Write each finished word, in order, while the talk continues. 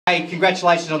Hey,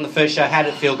 congratulations on the first show. How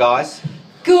did it feel, guys?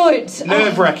 Good.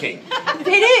 Nerve-wracking.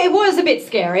 It was a bit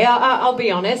scary, I'll be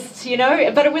honest, you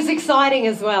know, but it was exciting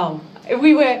as well.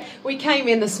 We came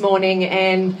in this morning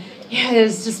and yeah,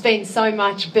 there's just been so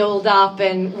much build up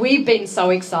and we've been so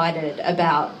excited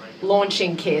about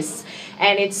launching KISS,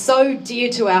 and it's so dear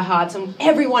to our hearts and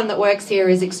everyone that works here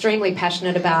is extremely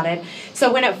passionate about it.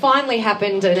 So when it finally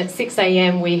happened and at 6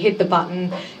 a.m. we hit the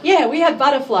button, yeah, we had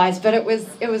butterflies, but it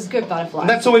was good butterflies.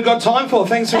 That's all we've got time for.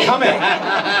 Thanks for coming.